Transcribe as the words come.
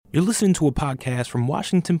You're listening to a podcast from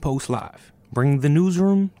Washington Post Live, bringing the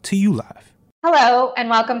newsroom to you live. Hello, and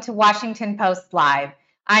welcome to Washington Post Live.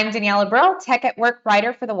 I'm Danielle Abril, Tech at Work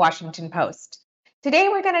writer for the Washington Post. Today,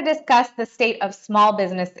 we're going to discuss the state of small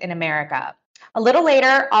business in America. A little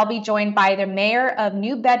later, I'll be joined by the mayor of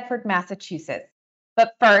New Bedford, Massachusetts.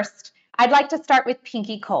 But first, I'd like to start with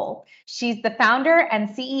Pinky Cole. She's the founder and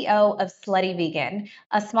CEO of Slutty Vegan,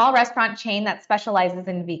 a small restaurant chain that specializes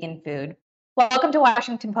in vegan food. Welcome to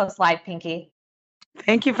Washington Post Live, Pinky.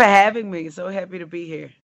 Thank you for having me. So happy to be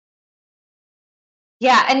here.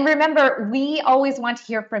 Yeah, and remember, we always want to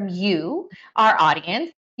hear from you, our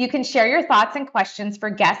audience. You can share your thoughts and questions for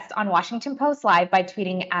guests on Washington Post Live by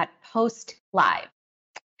tweeting at Post Live.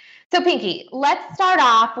 So Pinky, let's start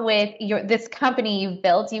off with this company you've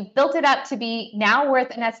built. You've built it up to be now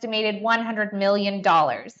worth an estimated $100 million.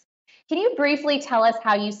 Can you briefly tell us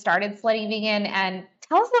how you started Slutty Vegan and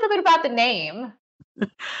tell us a little bit about the name?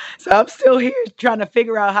 So I'm still here trying to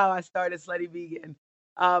figure out how I started Slutty Vegan.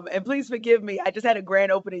 And please forgive me. I just had a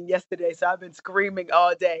grand opening yesterday, so I've been screaming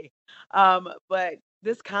all day. But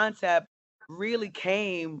this concept really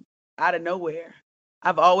came out of nowhere.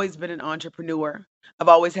 I've always been an entrepreneur. I've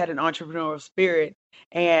always had an entrepreneurial spirit.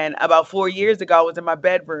 And about 4 years ago, I was in my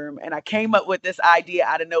bedroom and I came up with this idea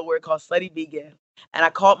out of nowhere called Slutty Vegan. And I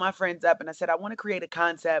called my friends up and I said, I want to create a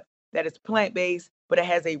concept that is plant-based, but it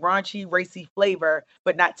has a raunchy, racy flavor,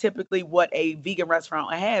 but not typically what a vegan restaurant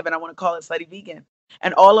would have. And I want to call it Slutty Vegan.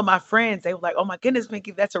 And all of my friends, they were like, oh my goodness,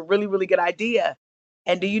 Pinky, that's a really, really good idea.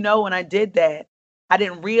 And do you know, when I did that, I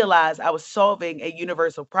didn't realize I was solving a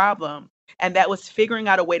universal problem. And that was figuring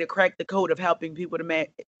out a way to crack the code of helping people to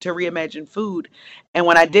reimagine food. And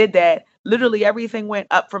when I did that, literally everything went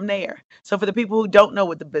up from there. So for the people who don't know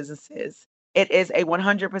what the business is, it is a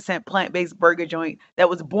 100% plant-based burger joint that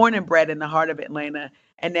was born and bred in the heart of Atlanta.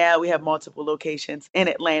 And now we have multiple locations in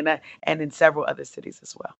Atlanta and in several other cities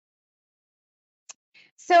as well.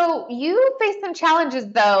 So you faced some challenges,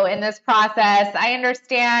 though, in this process. I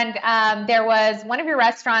understand there was one of your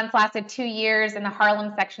restaurants lasted 2 years in the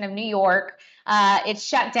Harlem section of New York. It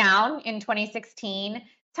shut down in 2016.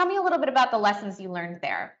 Tell me a little bit about the lessons you learned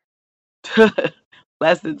there.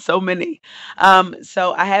 Lessons, so many.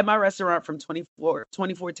 So I had my restaurant from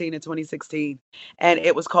 2014 to 2016, and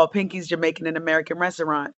it was called Pinky's Jamaican and American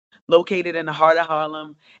Restaurant, located in the heart of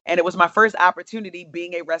Harlem. And it was my first opportunity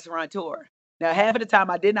being a restaurateur. Now, half of the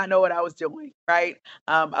time I did not know what I was doing, right?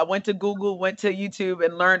 I went to Google, went to YouTube,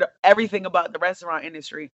 and learned everything about the restaurant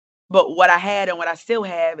industry. But what I had and what I still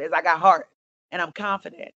have is I got heart and I'm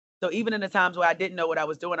confident. So even in the times where I didn't know what I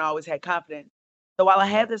was doing, I always had confidence. So while I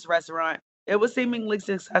had this restaurant, it was seemingly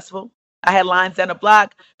successful. I had lines down the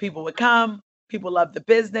block. People would come. People loved the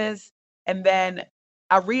business. And then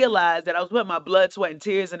I realized that I was putting my blood, sweat, and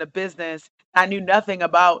tears in a business. I knew nothing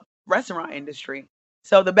about restaurant industry.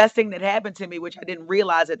 So the best thing that happened to me, which I didn't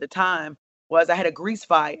realize at the time, was I had a grease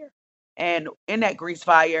fire. And in that grease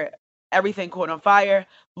fire, everything caught on fire,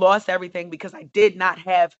 lost everything because I did not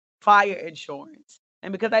have fire insurance.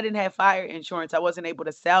 And because I didn't have fire insurance, I wasn't able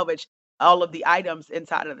to salvage all of the items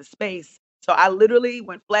inside of the space. So I literally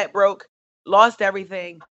went flat broke, lost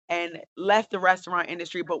everything, and left the restaurant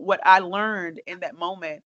industry. But what I learned in that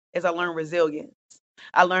moment is I learned resilience.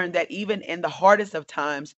 I learned that even in the hardest of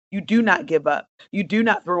times, you do not give up. You do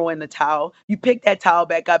not throw in the towel. You pick that towel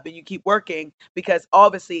back up and you keep working, because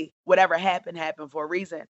obviously whatever happened for a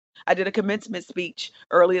reason. I did a commencement speech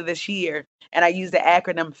earlier this year and I used the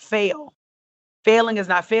acronym FAIL. Failing is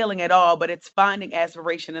not failing at all, but it's finding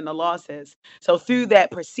aspiration in the losses. So through that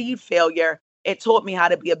perceived failure, it taught me how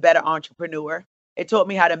to be a better entrepreneur. It taught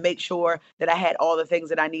me how to make sure that I had all the things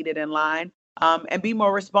that I needed in line, and be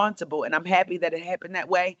more responsible. And I'm happy that it happened that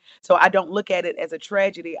way. So I don't look at it as a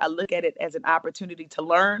tragedy. I look at it as an opportunity to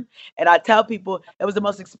learn. And I tell people it was the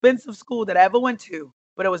most expensive school that I ever went to,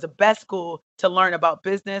 but it was the best school to learn about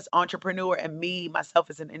business, entrepreneur, and myself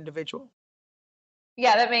as an individual.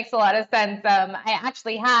 Yeah, that makes a lot of sense. I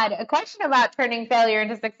actually had a question about turning failure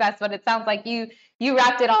into success, but it sounds like you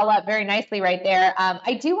wrapped it all up very nicely right there.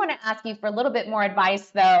 I do want to ask you for a little bit more advice,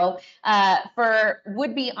 though, for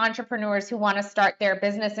would-be entrepreneurs who want to start their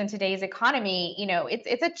business in today's economy. You know,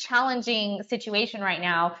 it's a challenging situation right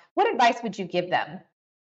now. What advice would you give them?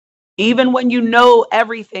 Even when you know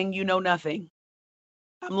everything, you know nothing.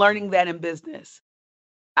 I'm learning that in business.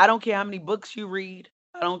 I don't care how many books you read.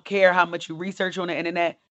 I don't care how much you research on the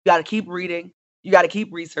internet. You got to keep reading. You got to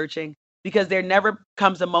keep researching, because there never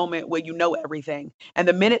comes a moment where you know everything. And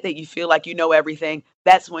the minute that you feel like you know everything,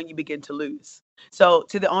 that's when you begin to lose. So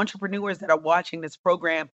to the entrepreneurs that are watching this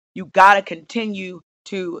program, you got to continue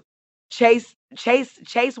to chase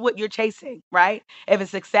what you're chasing, right? If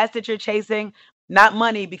it's success that you're chasing, not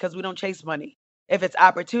money, because we don't chase money. If it's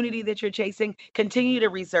opportunity that you're chasing, continue to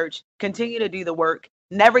research, continue to do the work,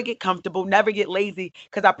 never get comfortable, never get lazy.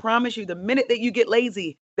 Because I promise you, the minute that you get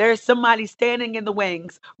lazy, there's somebody standing in the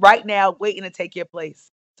wings right now waiting to take your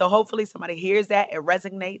place. So hopefully somebody hears that, it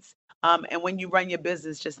resonates. And when you run your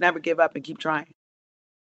business, just never give up and keep trying.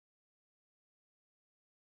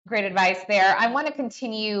 Great advice there. I want to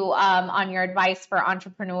continue on your advice for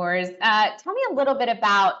entrepreneurs. Tell me a little bit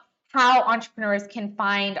about how entrepreneurs can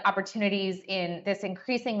find opportunities in this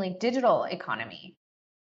increasingly digital economy.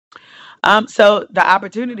 So the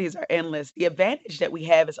opportunities are endless. The advantage that we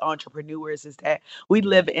have as entrepreneurs is that we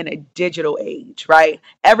live in a digital age, right?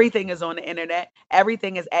 Everything is on the internet.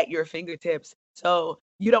 Everything is at your fingertips. So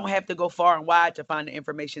you don't have to go far and wide to find the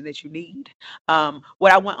information that you need.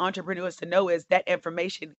 What I want entrepreneurs to know is that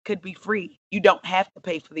information could be free. You don't have to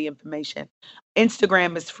pay for the information.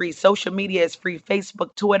 Instagram is free. Social media is free.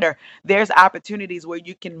 Facebook, Twitter. There's opportunities where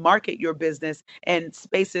you can market your business and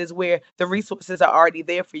spaces where the resources are already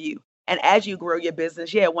there for you. And as you grow your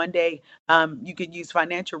business, yeah, one day you could use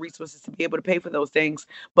financial resources to be able to pay for those things,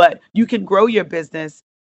 but you can grow your business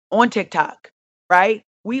on TikTok, right?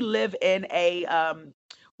 We live in a,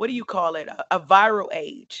 what do you call it? A viral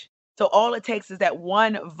age. So all it takes is that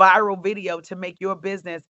one viral video to make your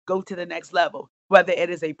business go to the next level, whether it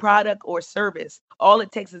is a product or service. All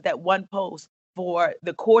it takes is that one post for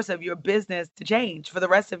the course of your business to change for the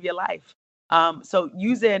rest of your life. So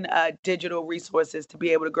using digital resources to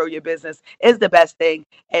be able to grow your business is the best thing.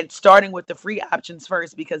 And starting with the free options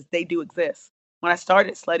first, because they do exist. When I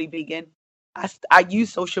started Slutty Vegan, I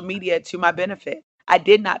used social media to my benefit. I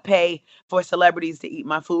did not pay for celebrities to eat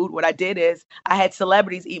my food. What I did is I had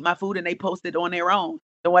celebrities eat my food and they posted on their own.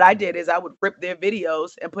 And what I did is I would rip their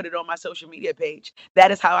videos and put it on my social media page.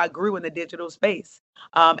 That is how I grew in the digital space.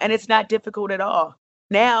 And it's not difficult at all.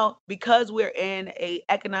 Now, because we're in a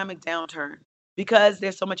economic downturn, because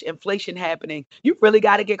there's so much inflation happening, you really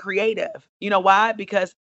got to get creative. You know why?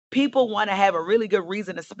 Because people want to have a really good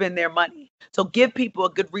reason to spend their money. So give people a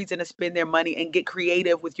good reason to spend their money and get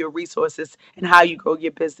creative with your resources and how you grow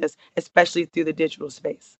your business, especially through the digital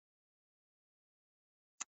space.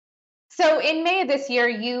 So in May of this year,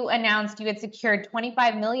 you announced you had secured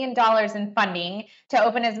 $25 million in funding to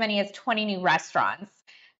open as many as 20 new restaurants.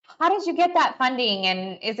 How did you get that funding?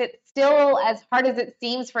 And is it still as hard as it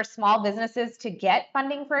seems for small businesses to get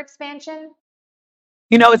funding for expansion?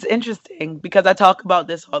 You know, it's interesting because I talk about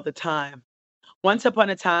this all the time. Once upon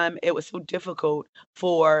a time, it was so difficult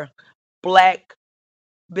for Black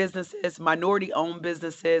businesses, minority owned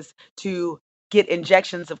businesses to get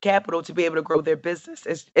injections of capital to be able to grow their business.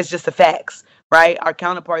 It's just the facts, right? Our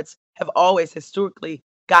counterparts have always historically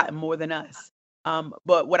gotten more than us.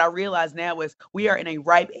 But what I realize now is we are in a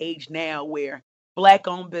ripe age now where Black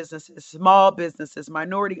owned businesses, small businesses,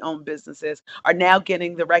 minority owned businesses are now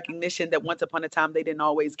getting the recognition that once upon a time they didn't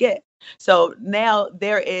always get. So now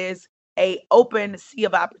there is a open sea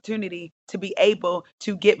of opportunity to be able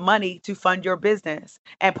to get money to fund your business.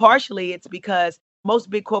 And partially it's because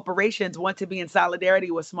most big corporations want to be in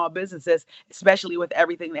solidarity with small businesses, especially with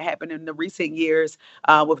everything that happened in the recent years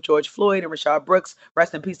with George Floyd and Rashard Brooks.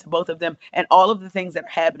 Rest in peace to both of them, and all of the things that are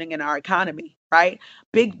happening in our economy, right?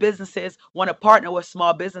 Big businesses want to partner with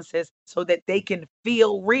small businesses so that they can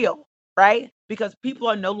feel real, right? Because people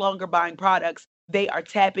are no longer buying products, they are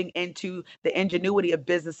tapping into the ingenuity of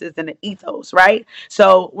businesses and the ethos, right?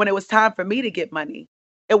 So when it was time for me to get money,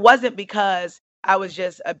 it wasn't because I was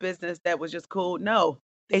just a business that was just cool. No,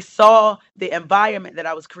 they saw the environment that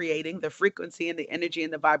I was creating, the frequency and the energy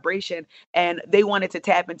and the vibration, and they wanted to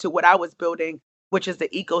tap into what I was building, which is the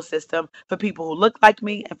ecosystem for people who look like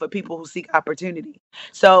me and for people who seek opportunity.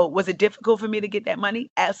 So was it difficult for me to get that money?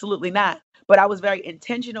 Absolutely not. But I was very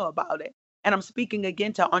intentional about it. And I'm speaking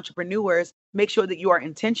again to entrepreneurs. Make sure that you are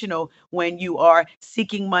intentional when you are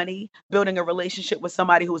seeking money, building a relationship with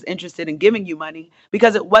somebody who is interested in giving you money,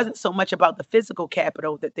 because it wasn't so much about the physical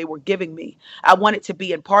capital that they were giving me. I wanted to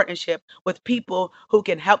be in partnership with people who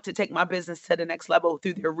can help to take my business to the next level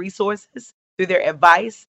through their resources, through their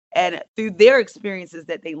advice, and through their experiences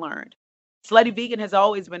that they learned. Slutty Vegan has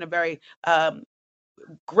always been a very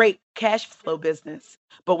great cash flow business.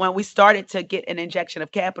 But when we started to get an injection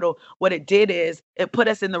of capital, what it did is it put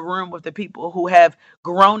us in the room with the people who have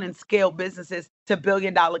grown and scaled businesses to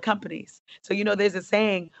billion-dollar companies. So, you know, there's a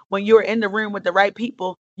saying, when you're in the room with the right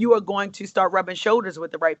people, you are going to start rubbing shoulders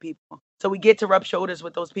with the right people. So we get to rub shoulders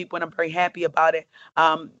with those people, and I'm very happy about it.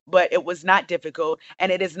 But it was not difficult,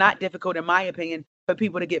 and it is not difficult, in my opinion, for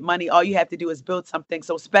people to get money. All you have to do is build something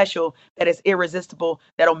so special that it's irresistible,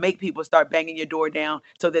 that'll make people start banging your door down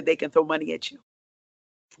so that they can throw money at you.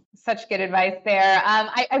 Such good advice there.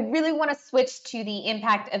 I really want to switch to the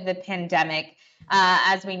impact of the pandemic.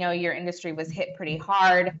 As we know, your industry was hit pretty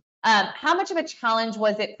hard. How much of a challenge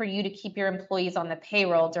was it for you to keep your employees on the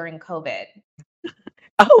payroll during COVID?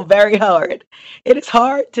 Oh, very hard. It is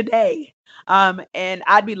hard today. And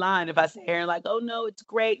I'd be lying if I sit here and like, oh no, it's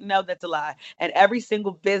great. No, that's a lie. And every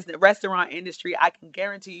single business, restaurant industry, I can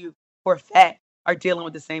guarantee you for a fact are dealing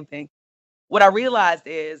with the same thing. What I realized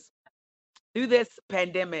is through this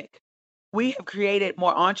pandemic, we have created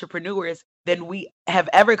more entrepreneurs than we have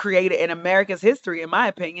ever created in America's history, in my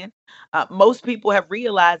opinion. Most people have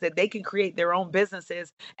realized that they can create their own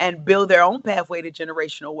businesses and build their own pathway to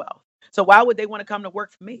generational wealth. So why would they want to come to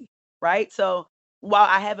work for me? Right. So while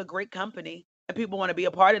I have a great company and people want to be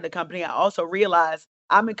a part of the company, I also realize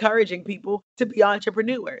I'm encouraging people to be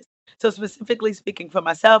entrepreneurs. So specifically speaking for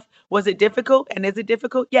myself, was it difficult? And is it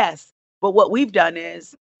difficult? Yes. But what we've done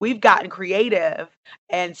is we've gotten creative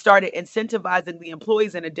and started incentivizing the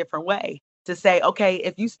employees in a different way to say, okay,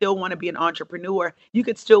 if you still want to be an entrepreneur, you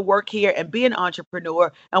could still work here and be an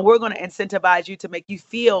entrepreneur. And we're going to incentivize you to make you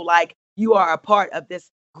feel like you are a part of this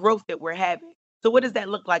growth that we're having. So, what does that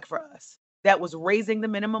look like for us? That was raising the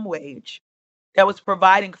minimum wage, that was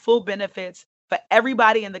providing full benefits for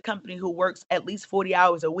everybody in the company who works at least 40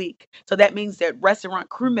 hours a week. So, that means that restaurant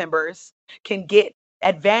crew members can get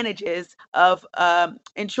advantages of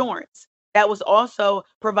insurance. That was also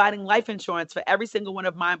providing life insurance for every single one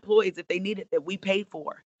of my employees if they needed that we paid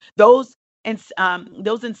for. Those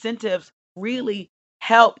those incentives really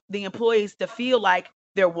help the employees to feel like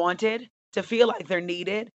they're wanted, to feel like they're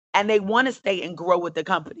needed, and they want to stay and grow with the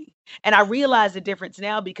company. And I realize the difference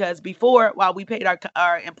now because before, while we paid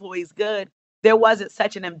our employees good, there wasn't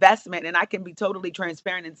such an investment. And I can be totally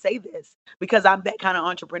transparent and say this because I'm that kind of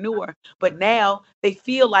entrepreneur. But now they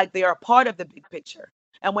feel like they are a part of the big picture.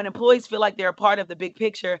 And when employees feel like they're a part of the big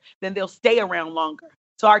picture, then they'll stay around longer.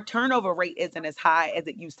 So our turnover rate isn't as high as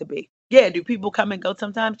it used to be. Yeah, do people come and go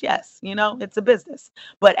sometimes? Yes, it's a business.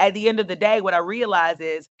 But at the end of the day, what I realize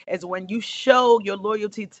is when you show your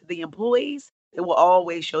loyalty to the employees, they will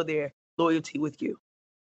always show their loyalty with you.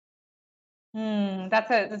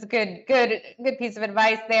 That's a good piece of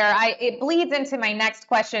advice there. It bleeds into my next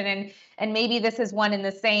question, and maybe this is one in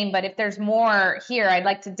the same, but if there's more here, I'd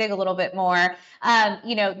like to dig a little bit more.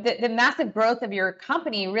 The massive growth of your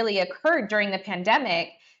company really occurred during the pandemic.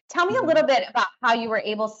 Tell me a little bit about how you were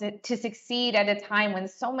able to succeed at a time when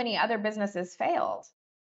so many other businesses failed.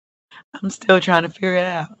 I'm still trying to figure it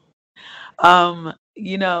out. Um,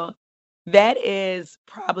 you know, that is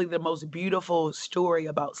probably the most beautiful story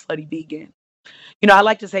about Slutty Vegan. I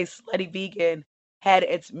like to say Slutty Vegan had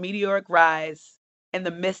its meteoric rise in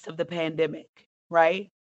the midst of the pandemic, right?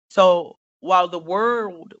 So while the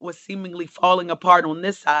world was seemingly falling apart on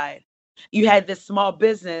this side, you had this small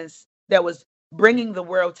business that was bringing the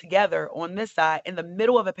world together on this side in the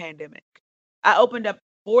middle of a pandemic. I opened up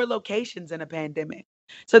 4 locations in a pandemic.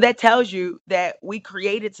 So that tells you that we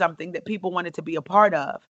created something that people wanted to be a part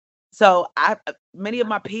of. So many of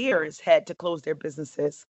my peers had to close their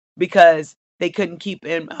businesses because they couldn't keep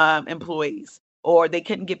employees or they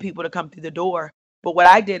couldn't get people to come through the door. But what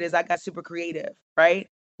I did is I got super creative, right?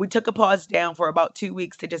 We took a pause down for about 2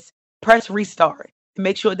 weeks to just press restart to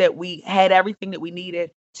make sure that we had everything that we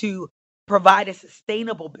needed to provide a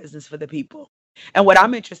sustainable business for the people. And what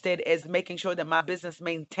I'm interested is making sure that my business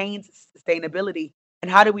maintains sustainability. And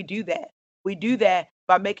how do we do that? We do that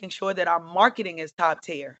by making sure that our marketing is top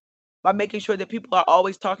tier, by making sure that people are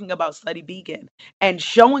always talking about Slutty Vegan and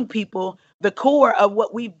showing people the core of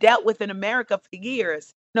what we've dealt with in America for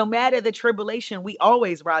years. No matter the tribulation, we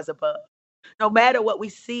always rise above. No matter what we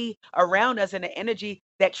see around us and the energy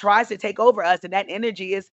that tries to take over us, and that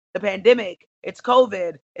energy is the pandemic, it's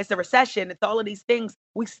COVID, it's the recession, it's all of these things,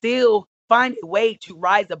 we still find a way to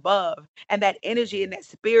rise above. And that energy and that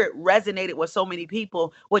spirit resonated with so many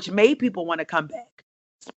people, which made people want to come back.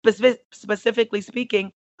 Specifically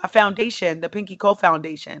speaking, a foundation, the Pinky Co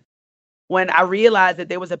Foundation. When I realized that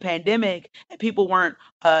there was a pandemic and people weren't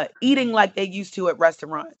eating like they used to at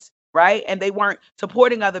restaurants, right? And they weren't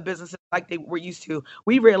supporting other businesses like they were used to,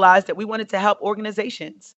 we realized that we wanted to help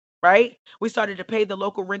organizations, right? We started to pay the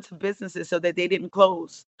local rents of businesses so that they didn't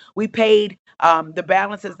close. We paid the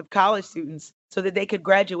balances of college students so that they could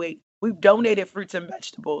graduate. We've donated fruits and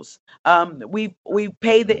vegetables. We've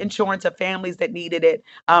paid the insurance of families that needed it.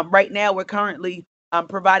 Right now, we're currently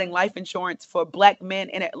providing life insurance for Black men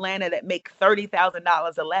in Atlanta that make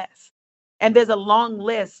 $30,000 or less. And there's a long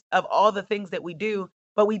list of all the things that we do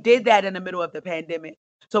But we did that in the middle of the pandemic.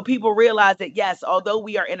 So people realize that, yes, although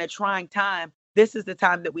we are in a trying time, this is the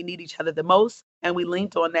time that we need each other the most. And we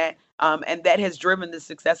leaned on that. And that has driven the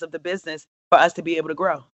success of the business for us to be able to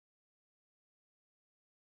grow.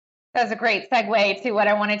 That was a great segue to what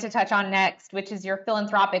I wanted to touch on next, which is your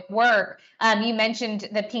philanthropic work. You mentioned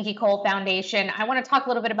the Pinky Cole Foundation. I want to talk a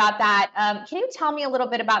little bit about that. Can you tell me a little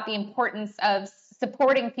bit about the importance of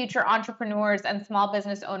supporting future entrepreneurs and small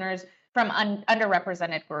business owners from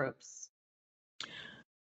underrepresented groups?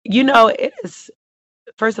 It is,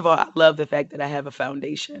 first of all, I love the fact that I have a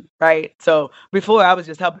foundation, right? So before I was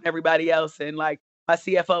just helping everybody else, and like my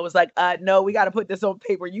CFO was like, no, we got to put this on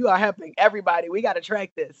paper. You are helping everybody. We got to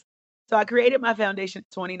track this. So I created my foundation in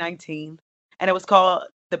 2019, and it was called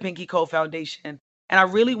the Pinky Cole Foundation. And I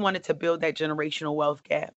really wanted to build that generational wealth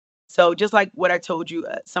gap. So just like what I told you,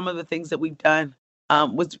 some of the things that we've done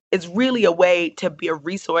is really a way to be a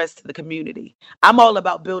resource to the community. I'm all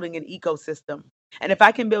about building an ecosystem. And if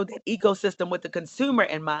I can build an ecosystem with the consumer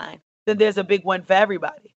in mind, then there's a big one for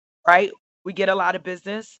everybody, right? We get a lot of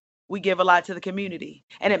business. We give a lot to the community,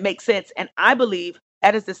 and it makes sense. And I believe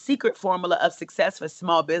that is the secret formula of success for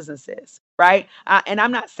small businesses, right? And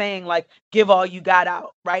I'm not saying like give all you got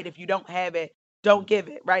out, right? If you don't have it, don't give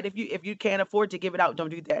it, right? If you can't afford to give it out, don't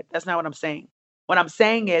do that. That's not what I'm saying. What I'm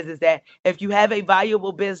saying is that if you have a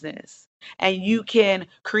valuable business and you can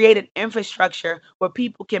create an infrastructure where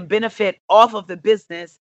people can benefit off of the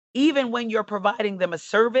business, even when you're providing them a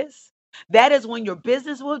service, that is when your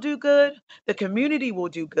business will do good, the community will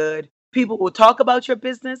do good, people will talk about your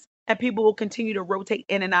business, and people will continue to rotate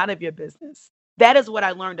in and out of your business. That is what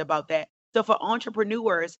I learned about that. So for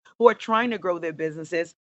entrepreneurs who are trying to grow their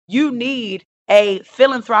businesses, you need a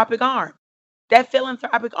philanthropic arm. That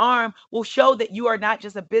philanthropic arm will show that you are not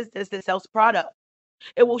just a business that sells product.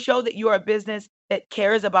 It will show that you are a business that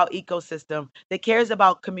cares about ecosystem, that cares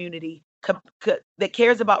about community, that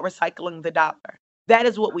cares about recycling the dollar. That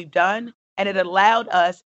is what we've done. And it allowed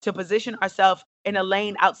us to position ourselves in a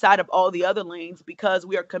lane outside of all the other lanes because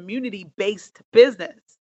we are community-based business.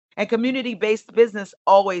 And community-based business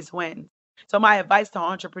always wins. So my advice to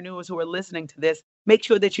entrepreneurs who are listening to this, make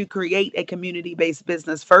sure that you create a community-based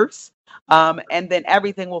business first, and then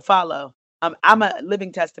everything will follow. I'm a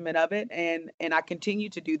living testament of it, and I continue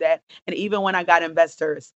to do that. And even when I got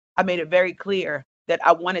investors, I made it very clear that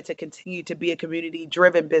I wanted to continue to be a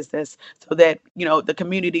community-driven business so that, the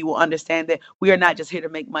community will understand that we are not just here to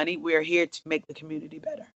make money, we are here to make the community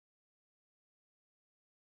better.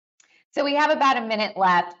 So we have about a minute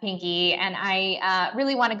left, Pinky, and I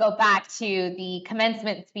really want to go back to the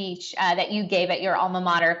commencement speech that you gave at your alma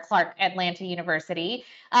mater, Clark Atlanta University.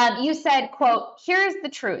 You said, quote, "Here's the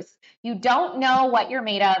truth. You don't know what you're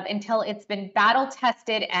made of until it's been battle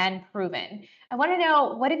tested and proven." I want to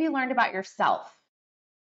know, what have you learned about yourself?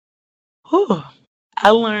 Whew. I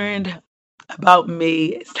learned about me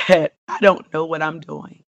is that I don't know what I'm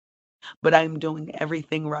doing, but I'm doing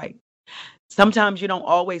everything right. Sometimes you don't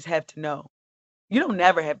always have to know. You don't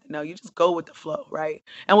never have to know. You just go with the flow, right?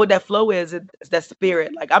 And what that flow is that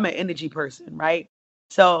spirit. Like I'm an energy person, right?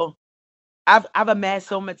 So I've amassed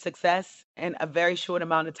so much success in a very short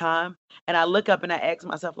amount of time. And I look up and I ask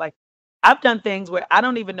myself, like, I've done things where I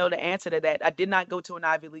don't even know the answer to that. I did not go to an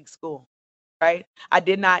Ivy League school, right? I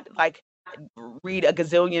did not like read a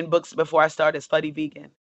gazillion books before I started Slutty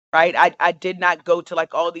Vegan, right? I did not go to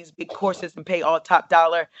like all these big courses and pay all top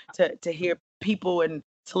dollar to hear people and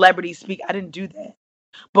celebrities speak. I didn't do that.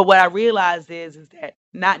 But what I realized is that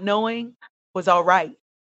not knowing was all right.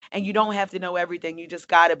 And you don't have to know everything. You just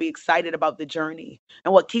got to be excited about the journey.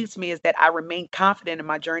 And what keeps me is that I remain confident in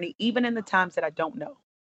my journey, even in the times that I don't know,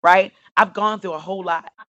 right? I've gone through a whole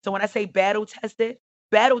lot. So when I say battle tested,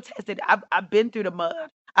 I've been through the mud.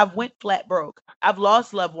 I've went flat broke. I've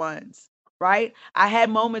lost loved ones, right? I had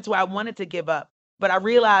moments where I wanted to give up, but I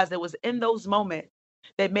realized it was in those moments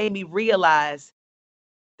that made me realize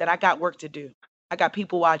that I got work to do. I got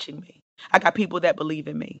people watching me. I got people that believe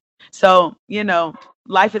in me. So,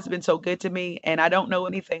 life has been so good to me, and I don't know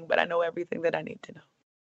anything, but I know everything that I need to know.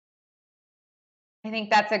 I think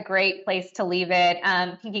that's a great place to leave it.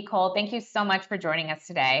 Pinky Cole, thank you so much for joining us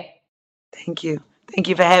today. Thank you. Thank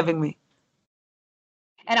you for having me.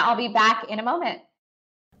 And I'll be back in a moment.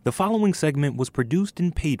 The following segment was produced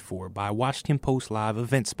and paid for by Washington Post Live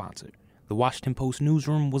event sponsor. The Washington Post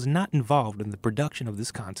newsroom was not involved in the production of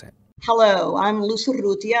this content. Hello, I'm Luz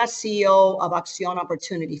Urrutia, CEO of Acción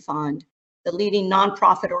Opportunity Fund, the leading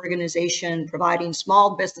nonprofit organization providing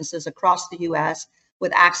small businesses across the U.S.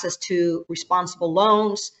 with access to responsible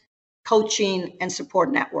loans, coaching, and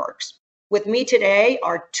support networks. With me today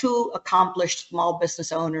are two accomplished small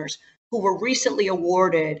business owners who were recently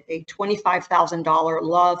awarded a $25,000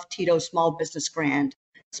 Love Tito's Small Business Grant,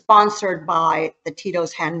 sponsored by the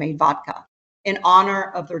Tito's Handmade Vodka, in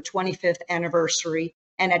honor of their 25th anniversary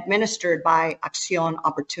and administered by Acción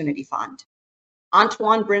Opportunity Fund.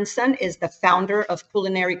 Antoine Brinson is the founder of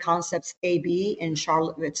Culinary Concepts AB in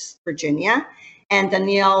Charlottesville, Virginia, and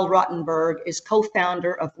Danielle Rottenberg is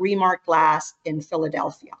co-founder of Remark Glass in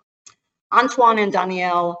Philadelphia. Antoine and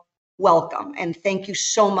Danielle, welcome, and thank you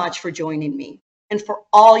so much for joining me and for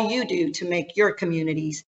all you do to make your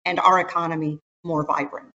communities and our economy more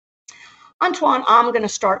vibrant. Antoine, I'm going to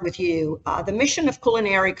start with you. The mission of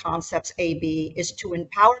Culinary Concepts AB is to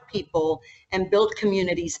empower people and build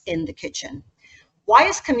communities in the kitchen. Why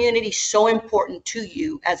is community so important to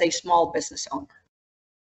you as a small business owner?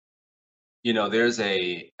 You know, there's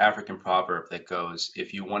a African proverb that goes,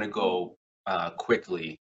 if you want to go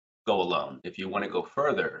quickly, go alone. If you want to go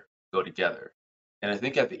further, go together. And I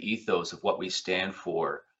think at the ethos of what we stand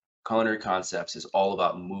for, Culinary Concepts is all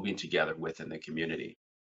about moving together within the community.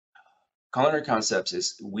 Culinary Concepts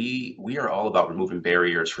is, we are all about removing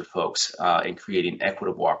barriers for folks and creating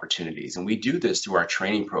equitable opportunities. And we do this through our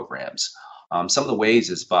training programs. Some of the ways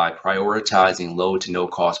is by prioritizing low to no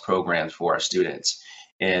cost programs for our students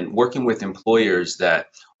and working with employers that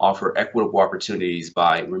offer equitable opportunities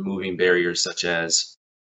by removing barriers such as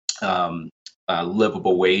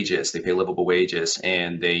livable wages. They pay livable wages,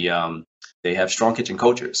 and they have strong kitchen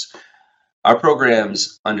cultures. Our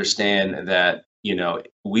programs understand that, you know,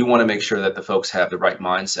 we want to make sure that the folks have the right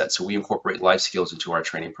mindset. So we incorporate life skills into our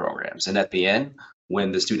training programs. And at the end,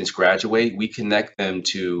 when the students graduate, we connect them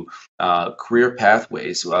to career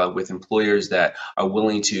pathways with employers that are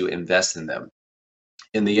willing to invest in them.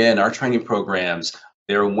 In the end, our training programs,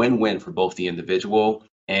 they're a win-win for both the individual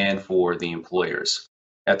and for the employers.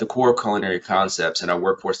 At the core of Culinary Concepts and our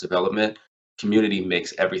workforce development, community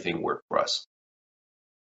makes everything work for us.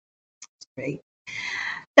 Great.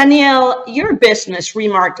 Danielle, your business,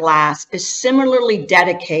 Remark Glass, is similarly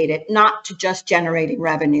dedicated not to just generating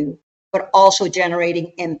revenue, but also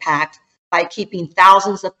generating impact by keeping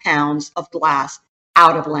thousands of pounds of glass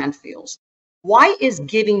out of landfills. Why is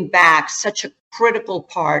giving back such a critical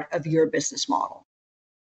part of your business model?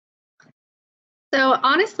 So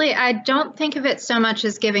honestly, I don't think of it so much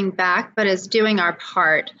as giving back, but as doing our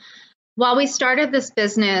part. While we started this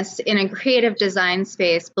business in a creative design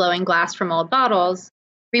space, blowing glass from old bottles,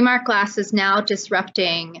 Remark Glass is now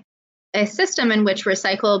disrupting a system in which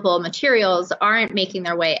recyclable materials aren't making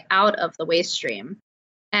their way out of the waste stream.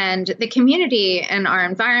 And the community and our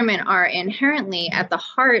environment are inherently at the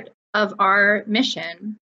heart of our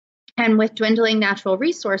mission. And with dwindling natural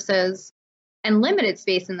resources and limited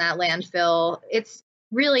space in that landfill, it's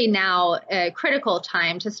really now a critical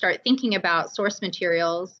time to start thinking about source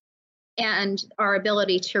materials and our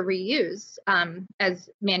ability to reuse as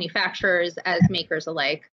manufacturers, as makers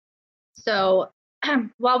alike. So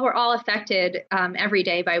while we're all affected every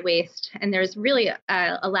day by waste, and there's really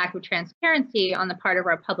a lack of transparency on the part of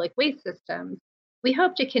our public waste systems, we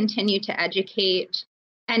hope to continue to educate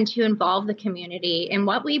and to involve the community in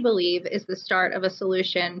what we believe is the start of a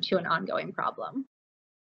solution to an ongoing problem.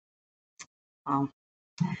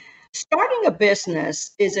 Starting a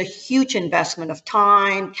business is a huge investment of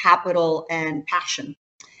time, capital, and passion.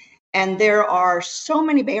 And there are so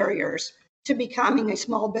many barriers to becoming a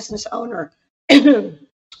small business owner.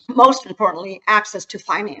 Most importantly, access to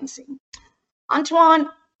financing. Antoine,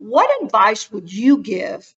 what advice would you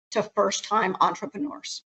give to first-time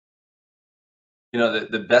entrepreneurs? You know,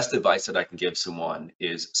 the best advice that I can give someone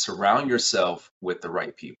is surround yourself with the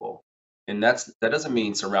right people. And that doesn't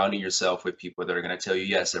mean surrounding yourself with people that are going to tell you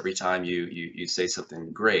yes every time you say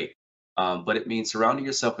something great. But it means surrounding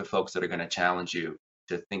yourself with folks that are going to challenge you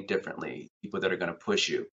to think differently, people that are going to push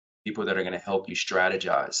you, people that are going to help you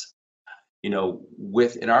strategize. You know,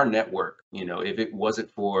 within our network, you know, if it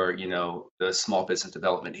wasn't for, you know, the small business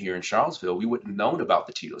development here in Charlottesville, we wouldn't have known about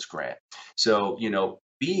the Tito's grant. So, you know,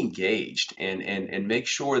 be engaged and make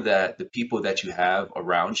sure that the people that you have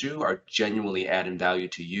around you are genuinely adding value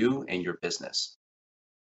to you and your business.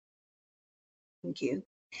 Thank you.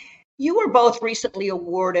 You were both recently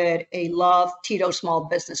awarded a Love Tito's Small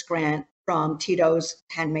Business Grant from Tito's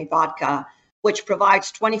Handmade Vodka, which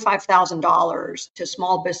provides $25,000 to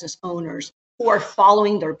small business owners who are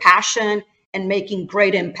following their passion and making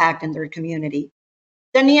great impact in their community.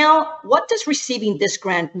 Danielle, what does receiving this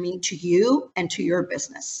grant mean to you and to your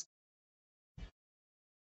business?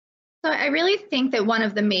 So I really think that one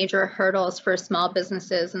of the major hurdles for small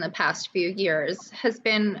businesses in the past few years has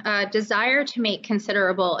been a desire to make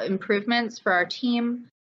considerable improvements for our team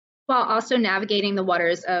while also navigating the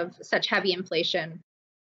waters of such heavy inflation.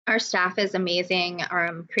 Our staff is amazing,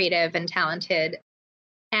 creative and talented,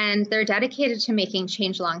 and they're dedicated to making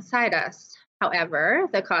change alongside us. However,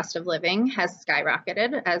 the cost of living has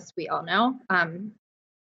skyrocketed, as we all know. And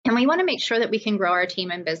we want to make sure that we can grow our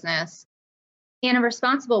team and business in a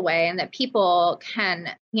responsible way and that people can,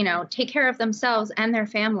 take care of themselves and their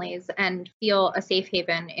families and feel a safe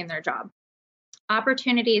haven in their job.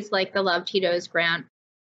 Opportunities like the Love Tito's grant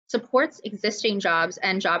supports existing jobs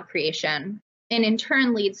and job creation, and in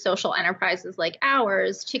turn leads social enterprises like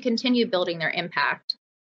ours to continue building their impact.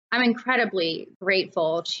 I'm incredibly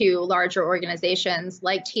grateful to larger organizations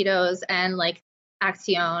like Tito's and like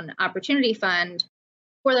Acción Opportunity Fund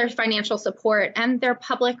for their financial support and their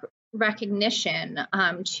public recognition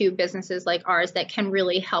to businesses like ours that can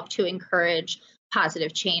really help to encourage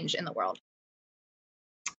positive change in the world.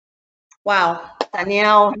 Wow,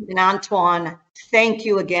 Danielle and Antoine, thank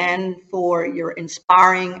you again for your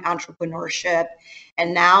inspiring entrepreneurship.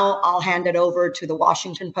 And now I'll hand it over to the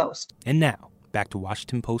Washington Post. And now, back to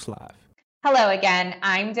Washington Post Live. Hello again.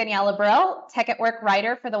 I'm Danielle Abril, Tech at Work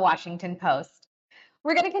writer for the Washington Post.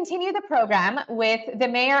 We're going to continue the program with the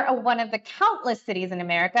mayor of one of the countless cities in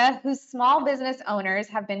America whose small business owners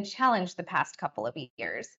have been challenged the past couple of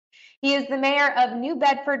years. He is the mayor of New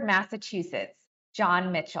Bedford, Massachusetts,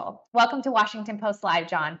 Jon Mitchell. Welcome to Washington Post Live,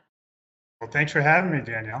 Jon. Well, thanks for having me,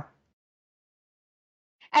 Danielle.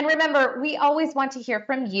 And remember, we always want to hear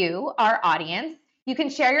from you, our audience. You can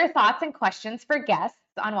share your thoughts and questions for guests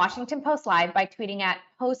on Washington Post Live by tweeting at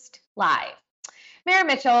Post Live. Mayor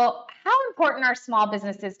Mitchell, how important are small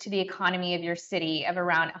businesses to the economy of your city of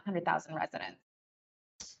around 100,000 residents?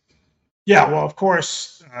 Yeah, well, of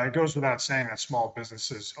course, it goes without saying that small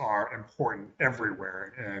businesses are important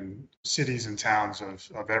everywhere in cities and towns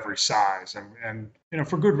of every size, and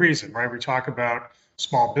for good reason, right? We talk about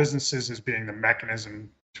small businesses as being the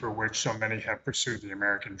mechanism through which so many have pursued the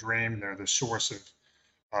American dream. They're the source of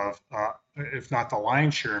if not the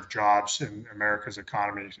lion's share of jobs in America's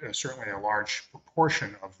economy, certainly a large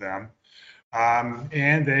proportion of them.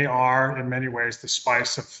 And they are, in many ways, the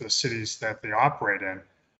spice of the cities that they operate in.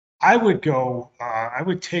 I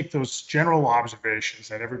would take those general observations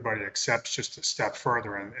that everybody accepts just a step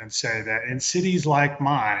further and say that in cities like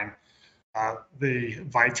mine, the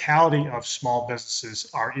vitality of small businesses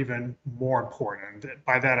are even more important. And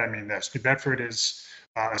by that, I mean this. New Bedford is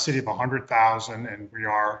a city of 100,000, and we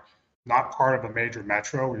are not part of a major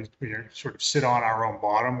metro. We sort of sit on our own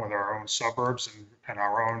bottom with our own suburbs and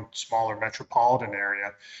our own smaller metropolitan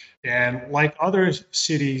area. And like other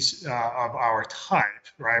cities of our type,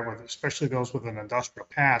 right, especially those with an industrial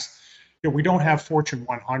past, we don't have Fortune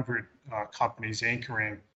 100 companies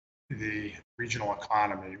anchoring the regional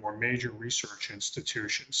economy or major research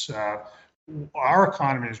institutions. Our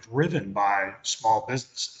economy is driven by small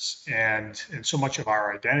businesses, and so much of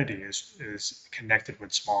our identity is connected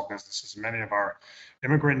with small businesses. Many of our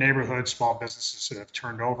immigrant neighborhoods, small businesses have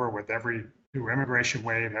turned over with every new immigration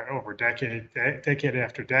wave over decade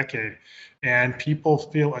after decade, and people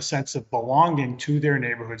feel a sense of belonging to their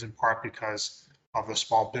neighborhoods in part because of the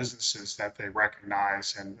small businesses that they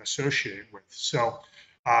recognize and associate with. So,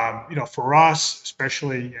 for us,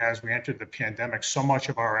 especially as we entered the pandemic, so much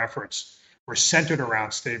of our efforts were centered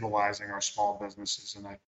around stabilizing our small businesses, and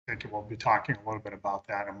I think we'll be talking a little bit about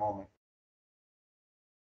that in a moment.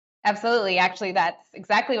 Absolutely. Actually, that's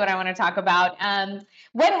exactly what I want to talk about.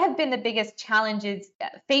 What have been the biggest challenges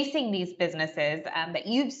facing these businesses that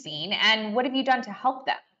you've seen, and what have you done to help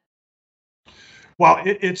them? Well,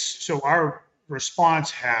 so our response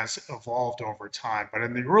has evolved over time, but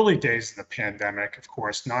in the early days of the pandemic, of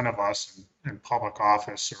course, none of us in public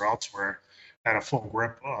office or elsewhere had a full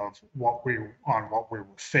grip of what we were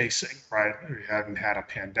facing, right? We hadn't had a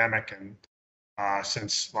pandemic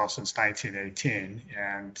since 1918,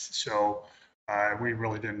 and so we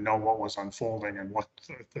really didn't know what was unfolding and what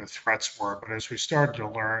the threats were. But as we started to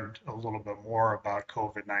learn a little bit more about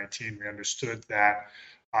COVID-19, we understood that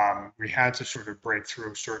we had to sort of break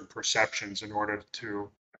through certain perceptions in order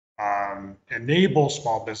to enable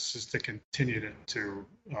small businesses to continue to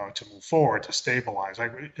move forward, to stabilize.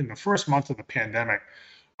 Like in the first month of the pandemic,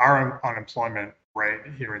 our unemployment rate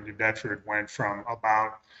here in New Bedford went from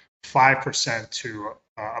about 5% to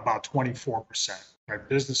about 24%. Right?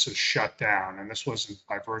 Businesses shut down, and this wasn't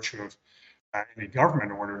by virtue of any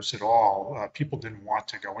government orders at all. People didn't want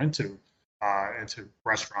to go into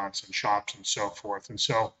restaurants and shops and so forth, and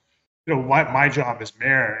so. My job as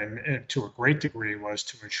mayor, and to a great degree, was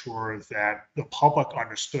to ensure that the public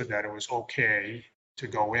understood that it was okay to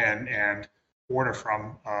go in and order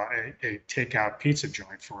from a takeout pizza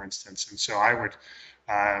joint, for instance. And so I would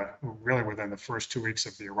really within the first 2 weeks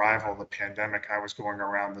of the arrival of the pandemic, I was going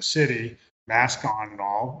around the city, mask on and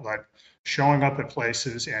all, but showing up at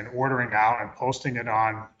places and ordering out and posting it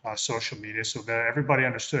on social media so that everybody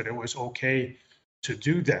understood it was okay to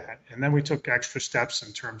do that. And then we took extra steps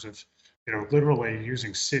in terms of, literally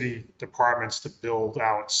using city departments to build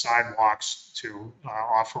out sidewalks to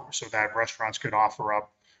offer so that restaurants could offer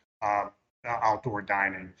up outdoor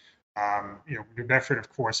dining. New Bedford, of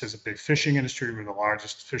course, has a big fishing industry. We're the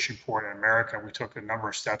largest fishing port in America. We took a number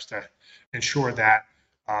of steps to ensure that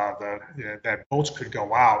that boats could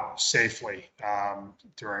go out safely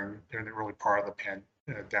during the early part of the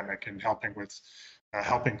pandemic, and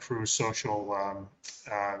helping crews social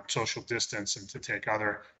distance and to take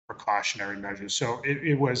other precautionary measures. So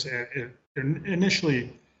it was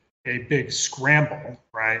initially a big scramble,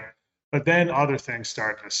 right? But then other things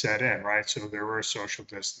started to set in, right? So there were social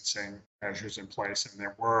distancing measures in place, and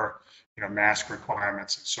there were, mask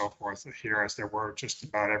requirements and so forth here, as there were just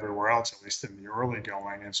about everywhere else, at least in the early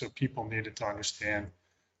going. And so people needed to understand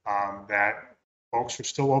that folks were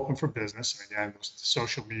still open for business. And again, the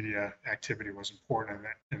social media activity was important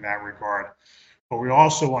in that regard. But we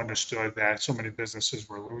also understood that so many businesses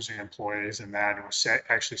were losing employees, and that it was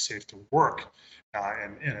actually safe to work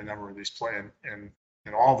in a number of these places.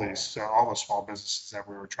 In all the small businesses that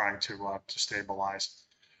we were trying to stabilize.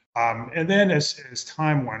 And then as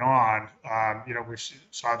time went on, we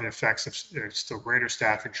saw the effects of still greater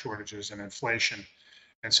staffing shortages and inflation.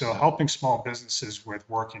 And so helping small businesses with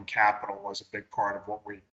working capital was a big part of what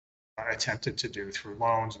we attempted to do through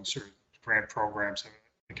loans and sort of grant programs that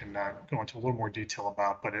we can go into a little more detail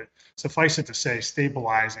about. But suffice it to say,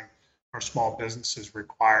 stabilizing our small businesses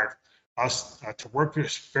required us to work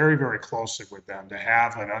very, very closely with them, to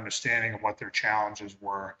have an understanding of what their challenges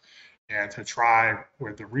were, and to try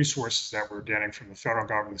with the resources that we're getting from the federal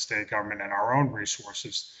government, the state government, and our own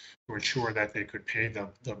resources to ensure that they could pay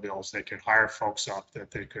the bills, they could hire folks up,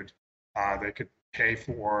 that they could pay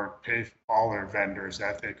for all their vendors,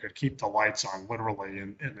 that they could keep the lights on literally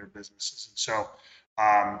in their businesses. And so,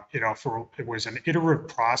 it was an iterative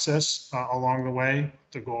process along the way.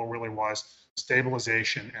 The goal really was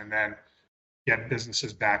stabilization and then get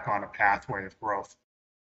businesses back on a pathway of growth.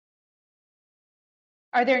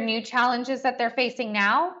 Are there new challenges that they're facing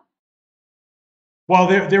now? Well,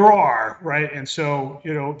 there are, right? And so,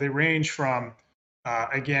 they range from,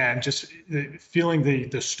 again, just feeling the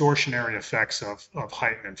distortionary effects of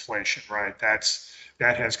heightened inflation, right?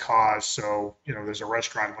 That has caused, so, there's a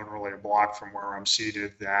restaurant literally a block from where I'm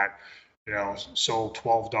seated that, sold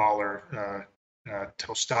 $12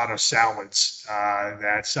 tostada salads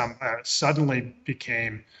that suddenly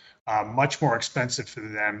became much more expensive for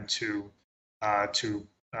them to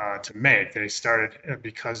make. They started,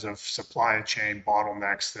 because of supply chain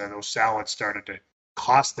bottlenecks, those salads started to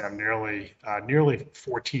cost them nearly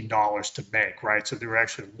 $14 to make, right? So they were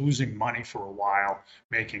actually losing money for a while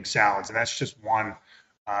making salads, and that's just one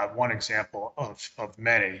example of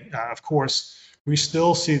many. Of course, we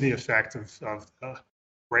still see the effect of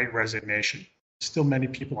Great Resignation. Still, many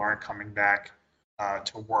people aren't coming back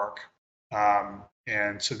to work,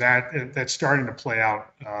 and so that's starting to play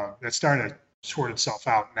out. That's starting to sort itself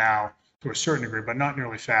out now to a certain degree, but not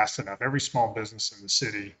nearly fast enough. Every small business in the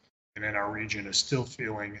city and in our region is still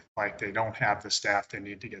feeling like they don't have the staff they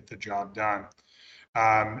need to get the job done.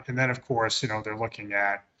 And then, of course, they're looking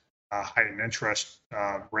at heightened interest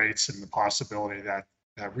rates and the possibility that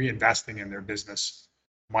reinvesting in their business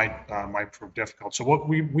might prove difficult. So what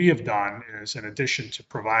we have done is, in addition to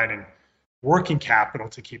providing working capital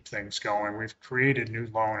to keep things going, we've created new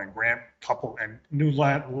loan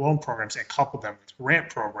programs and coupled them with grant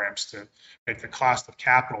programs to make the cost of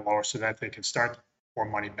capital lower so that they can start to pour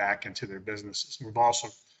money back into their businesses. We've also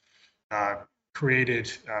created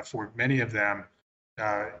for many of them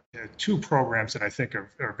two programs that I think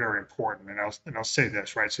are very important, and I'll say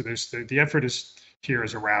this, right? So there's the effort is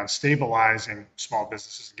around stabilizing small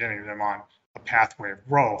businesses and getting them on a pathway of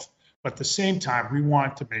growth. But at the same time, we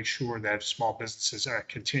want to make sure that small businesses are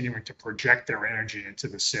continuing to project their energy into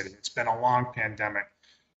the city. It's been a long pandemic,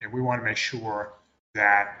 and we want to make sure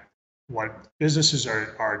that what businesses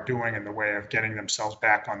are doing in the way of getting themselves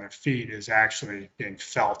back on their feet is actually being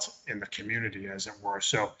felt in the community, as it were.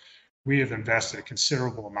 So we have invested a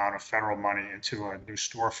considerable amount of federal money into a new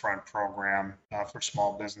storefront program for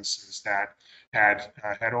small businesses that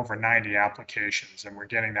had over 90 applications, and we're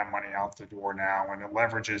getting that money out the door now. And it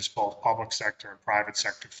leverages both public sector and private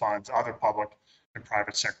sector funds, other public and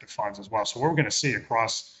private sector funds as well. So what we're going to see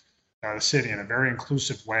across the city in a very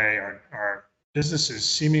inclusive way are businesses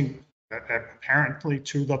apparently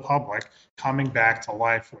to the public, coming back to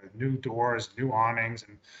life with new doors, new awnings,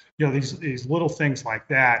 and these little things like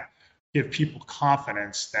that give people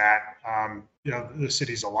confidence that the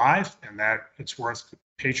city's alive and that it's worth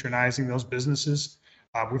patronizing those businesses.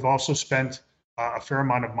 We've also spent a fair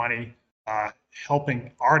amount of money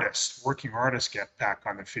helping working artists, get back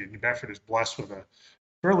on their feet. New Bedford is blessed with a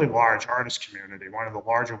fairly large artist community, one of the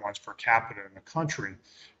larger ones per capita in the country.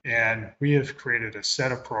 And we have created a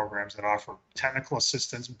set of programs that offer technical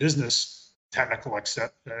assistance, business technical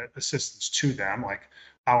assistance to them, like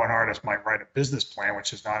how an artist might write a business plan,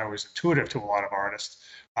 which is not always intuitive to a lot of artists,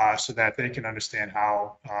 so that they can understand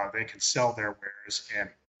how they can sell their wares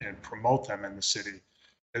and promote them in the city,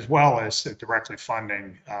 as well as directly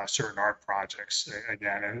funding certain art projects,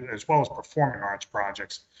 again, as well as performing arts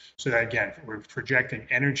projects. So that, again, we're projecting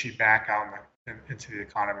energy back out into the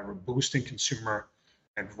economy. We're boosting consumer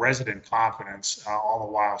and resident confidence, all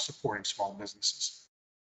the while supporting small businesses.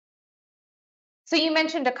 So you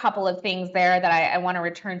mentioned a couple of things there that I want to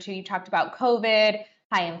return to. You talked about COVID,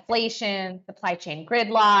 high inflation, supply chain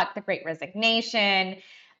gridlock, the Great Resignation.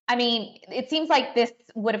 I mean, it seems like this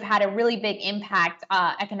would have had a really big impact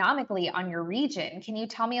economically on your region. Can you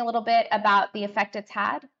tell me a little bit about the effect it's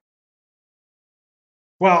had?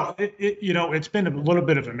 Well, it's been a little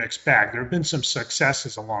bit of a mixed bag. There have been some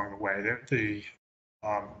successes along the way.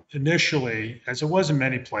 Initially, as it was in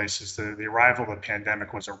many places, the arrival of the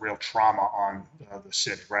pandemic was a real trauma on the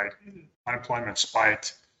city, right? Unemployment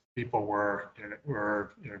spiked. People were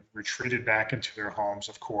retreated back into their homes,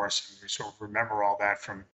 of course, and we sort of remember all that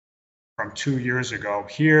from 2 years ago.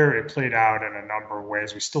 Here, it played out in a number of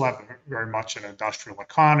ways. We still have very much an industrial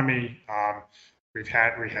economy. We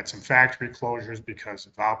had some factory closures because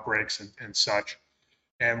of outbreaks and such.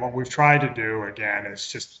 And what we've tried to do, again,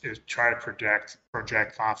 is try to project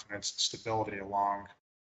confidence and stability along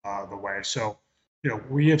the way. So,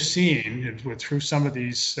 we have seen through some of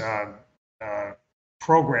these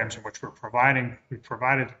programs in which we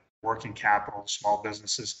provided working capital to small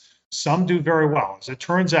businesses. Some do very well. As it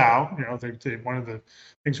turns out, one of the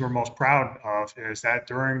things we're most proud of is that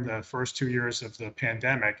during the first 2 years of the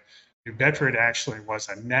pandemic, New Bedford actually was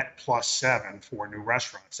a net +7 for new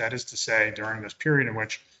restaurants. That is to say, during this period in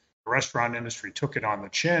which the restaurant industry took it on the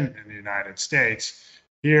chin in the United States,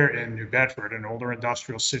 here in New Bedford, an older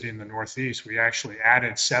industrial city in the Northeast, we actually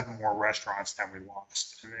added 7 more restaurants than we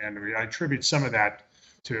lost. And I attribute some of that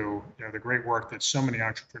to the great work that so many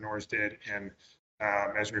entrepreneurs did in,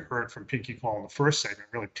 as we heard from Pinky Cole in the first segment,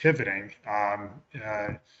 really pivoting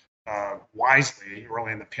wisely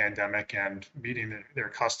early in the pandemic and meeting their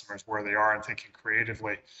customers where they are and thinking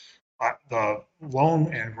creatively. The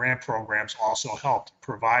loan and grant programs also helped,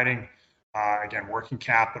 providing, again, working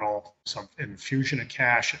capital, some infusion of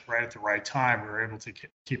cash right at the right time. We were able to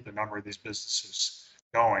keep a number of these businesses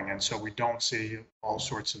going. And so we don't see all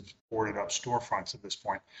sorts of boarded up storefronts at this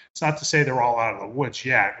point. It's not to say they're all out of the woods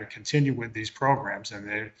yet. We continue with these programs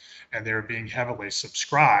and they're being heavily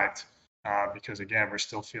subscribed because, again, we're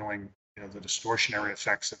still feeling the distortionary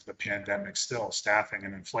effects of the pandemic still, staffing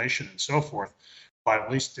and inflation and so forth. But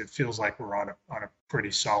at least it feels like we're on a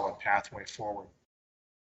pretty solid pathway forward.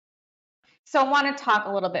 So I want to talk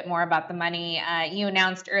a little bit more about the money. You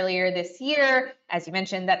announced earlier this year, as you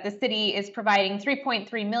mentioned, that the city is providing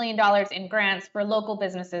 $3.3 million in grants for local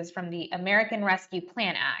businesses from the American Rescue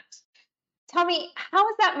Plan Act. Tell me, how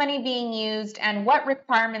is that money being used and what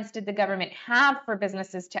requirements did the government have for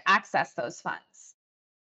businesses to access those funds?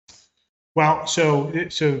 Well, so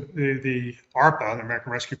the ARPA, the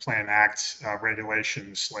American Rescue Plan Act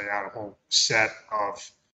regulations lay out a whole set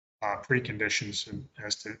of preconditions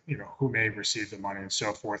as to who may receive the money and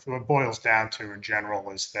so forth. What it boils down to in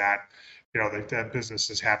general is that that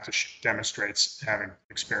businesses have to demonstrate having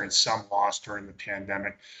experienced some loss during the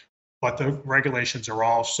pandemic, but the regulations are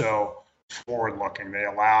also forward-looking. They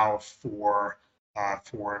allow for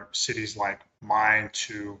cities like mine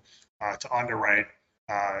to underwrite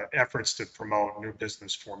efforts to promote new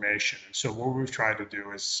business formation. And so what we've tried to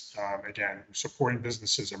do is, again, supporting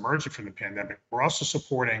businesses emerging from the pandemic. We're also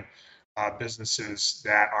supporting businesses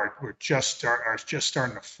that are just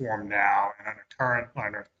starting to form now, and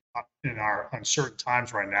in our uncertain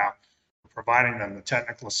times right now, we're providing them the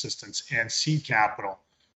technical assistance and seed capital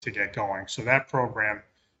to get going. So that program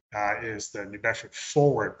is the New Bedford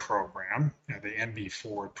Forward program, the MB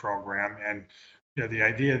Forward program, and the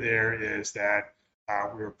idea there is that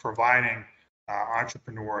we're providing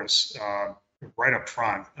entrepreneurs right up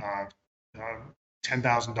front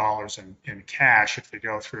 $10,000 in cash if they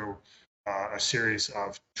go through a series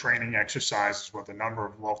of training exercises with a number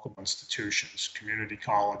of local institutions, community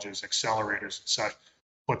colleges, accelerators, and such,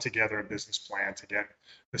 put together a business plan to get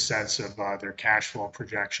the sense of their cash flow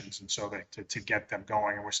projections, and so that to get them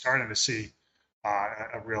going. And we're starting to see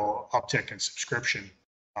a real uptick in subscription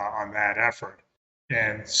on that effort.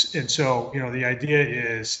 And so, the idea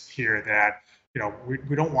is here that,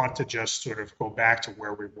 we don't want to just sort of go back to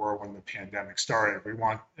where we were when the pandemic started. We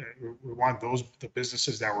want the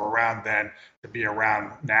businesses that were around then to be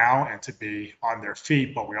around now and to be on their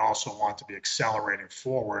feet, but we also want to be accelerating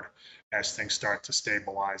forward as things start to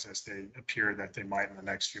stabilize, as they appear that they might in the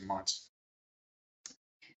next few months.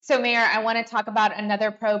 So, Mayor, I want to talk about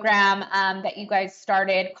another program that you guys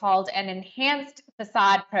started called an Enhanced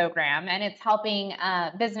Facade Program, and it's helping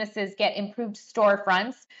businesses get improved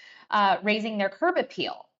storefronts, raising their curb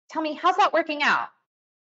appeal. Tell me, how's that working out?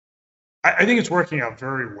 I think it's working out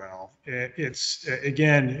very well. It's,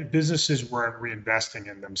 again, businesses weren't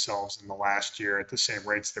reinvesting in themselves in the last year at the same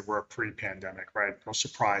rates they were pre-pandemic, right? No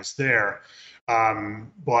surprise there.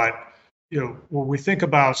 But when we think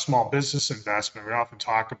about small business investment, we often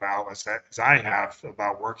talk about, as I have,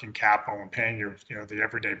 about working capital and paying the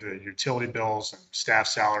everyday utility bills and staff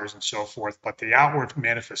salaries and so forth. But the outward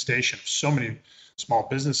manifestation of so many small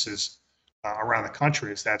businesses around the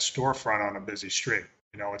country is that storefront on a busy street.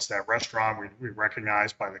 It's that restaurant we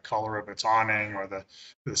recognize by the color of its awning or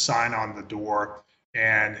the sign on the door,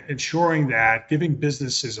 and ensuring that giving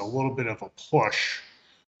businesses a little bit of a push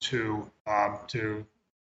to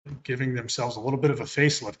giving themselves a little bit of a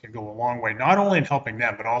facelift can go a long way, not only in helping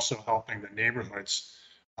them, but also helping the neighborhoods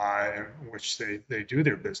in which they do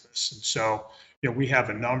their business. And so, we have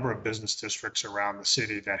a number of business districts around the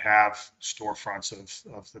city that have storefronts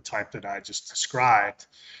of the type that I just described.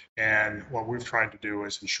 And what we've tried to do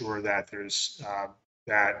is ensure that there's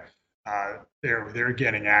they're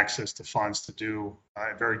getting access to funds to do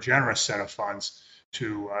a very generous set of funds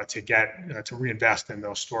to reinvest in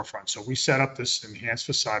those storefronts. So we set up this enhanced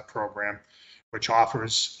facade program, which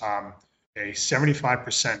offers a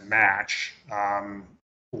 75% match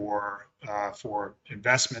for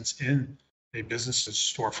investments in a business's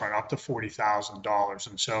storefront up to $40,000.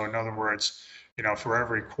 And so, in other words, for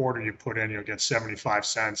every quarter you put in, you'll get 75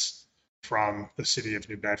 cents from the city of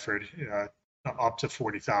New Bedford, up to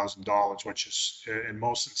 $40,000, which is in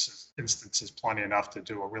most instances plenty enough to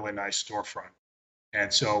do a really nice storefront.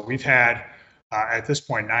 And so we've had, at this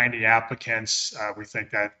point, 90 applicants. We think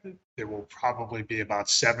that there will probably be about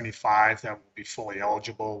 75 that will be fully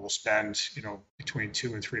eligible. We'll spend, between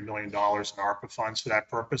 $2 and $3 million in ARPA funds for that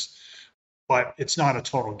purpose. But it's not a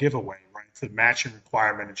total giveaway, right? The matching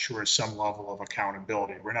requirement ensures some level of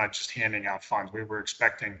accountability. We're not just handing out funds. We were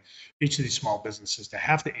expecting each of these small businesses to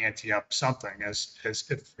have to ante up something, as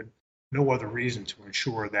if for no other reason, to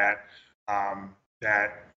ensure that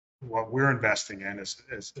that what we're investing in as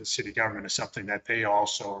city government is something that they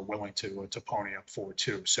also are willing to pony up for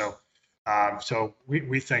too. So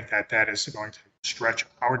we think that is going to stretch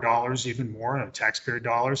our dollars even more, taxpayer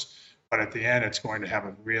dollars. But at the end, it's going to have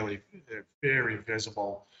a very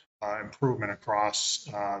visible improvement across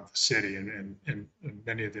the city and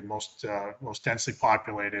many of the most densely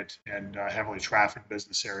populated and heavily trafficked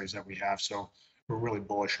business areas that we have. So we're really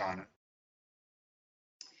bullish on it.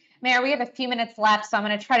 Mayor, we have a few minutes left, so I'm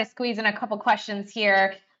going to try to squeeze in a couple questions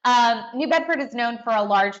here. New Bedford is known for a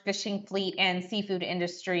large fishing fleet and seafood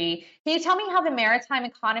industry. Can you tell me how the maritime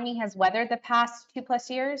economy has weathered the past 2+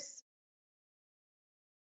 years?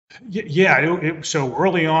 Yeah, so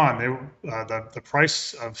early on, the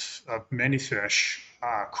price of many fish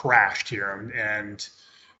crashed here, and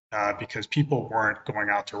because people weren't going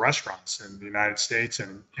out to restaurants in the United States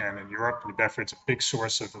and in Europe. New Bedford's a big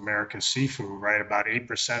source of America's seafood, right? About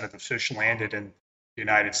 8% of the fish landed in the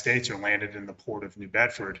United States are landed in the port of New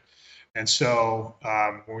Bedford. And so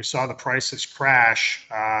when we saw the prices crash,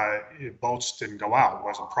 boats didn't go out. It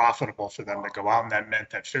wasn't profitable for them to go out, and that meant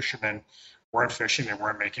that fishermen weren't fishing, they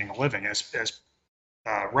weren't making a living. As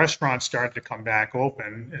restaurants started to come back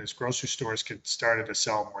open, as grocery stores started to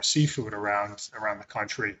sell more seafood around the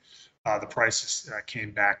country, the prices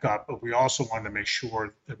came back up. But we also wanted to make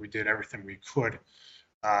sure that we did everything we could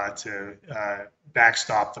to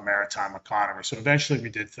backstop the maritime economy. So eventually we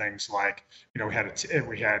did things like,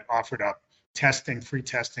 we had offered up free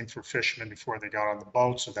testing for fishermen before they got on the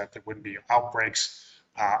boat, so that there wouldn't be outbreaks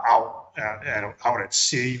out at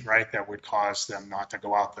sea, right, that would cause them not to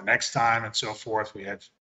go out the next time and so forth. We had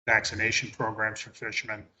vaccination programs for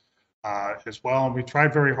fishermen as well. And we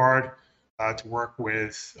tried very hard to work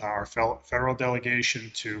with our federal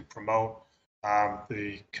delegation to promote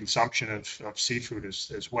the consumption of seafood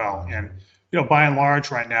as well. And by and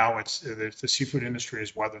large, right now, it's the seafood industry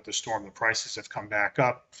has weathered the storm. The prices have come back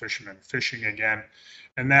up. Fishermen fishing again,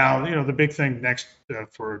 and now, the big thing next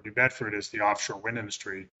for New Bedford is the offshore wind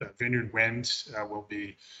industry. Vineyard Wind will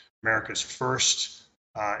be America's first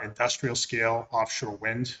industrial scale offshore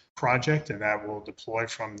wind project, and that will deploy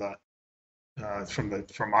from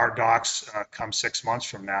our docks come 6 months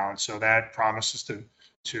from now. And so that promises that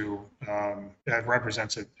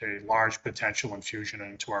represents a large potential infusion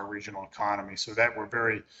into our regional economy. So that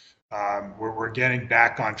we're getting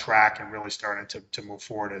back on track and really starting to move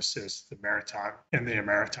forward as the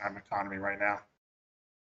maritime economy right now.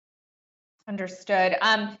 Understood.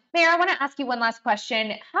 Mayor, I want to ask you one last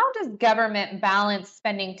question. How does government balance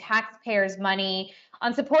spending taxpayers' money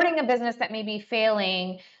on supporting a business that may be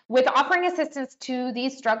failing with offering assistance to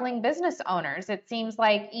these struggling business owners? It seems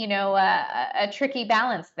like, a tricky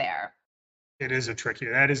balance there. That is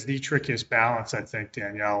the trickiest balance, I think,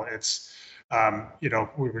 Danielle. It's, we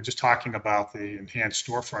were just talking about the enhanced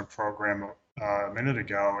storefront program a minute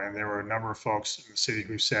ago, and there were a number of folks in the city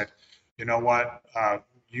who said, you know what,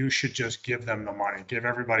 you should just give them the money. Give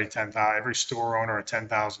everybody every store owner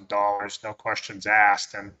 $10,000, no questions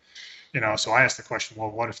asked. And, so I asked the question,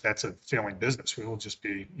 well, what if that's a failing business? We will just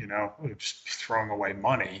be, we'll just be throwing away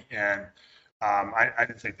money. And I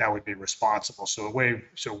didn't think that would be responsible. So we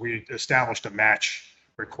established a match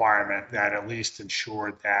requirement that at least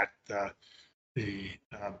ensured that the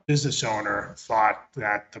business owner thought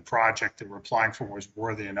that the project they were applying for was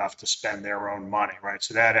worthy enough to spend their own money, right?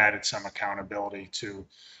 So that added some accountability to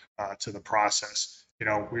the process.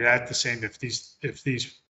 We had the same, if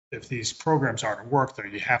these programs aren't work, though,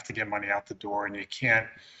 you have to get money out the door, and you can't.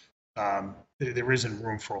 There isn't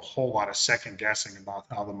room for a whole lot of second guessing about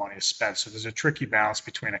how the money is spent. So there's a tricky balance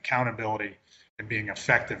between accountability and being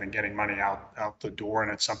effective and getting money out the door.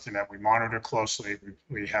 And it's something that we monitor closely.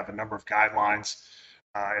 We have a number of guidelines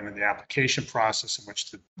and in the application process in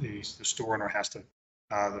which the store owner has to,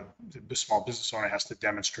 the small business owner has to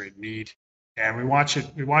demonstrate need. And we watch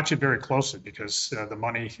it very closely because the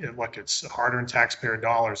money, look, it's hard-earned taxpayer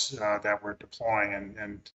dollars that we're deploying,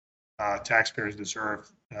 and taxpayers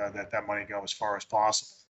deserve that money go as far as possible.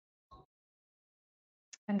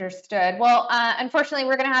 Understood. Well, unfortunately,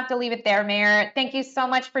 we're going to have to leave it there, Mayor. Thank you so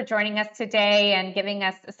much for joining us today and giving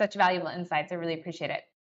us such valuable insights. I really appreciate it.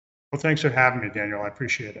 Well, thanks for having me, Danielle. I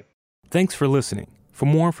appreciate it. Thanks for listening. For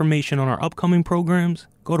more information on our upcoming programs,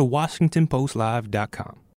 go to WashingtonPostLive.com.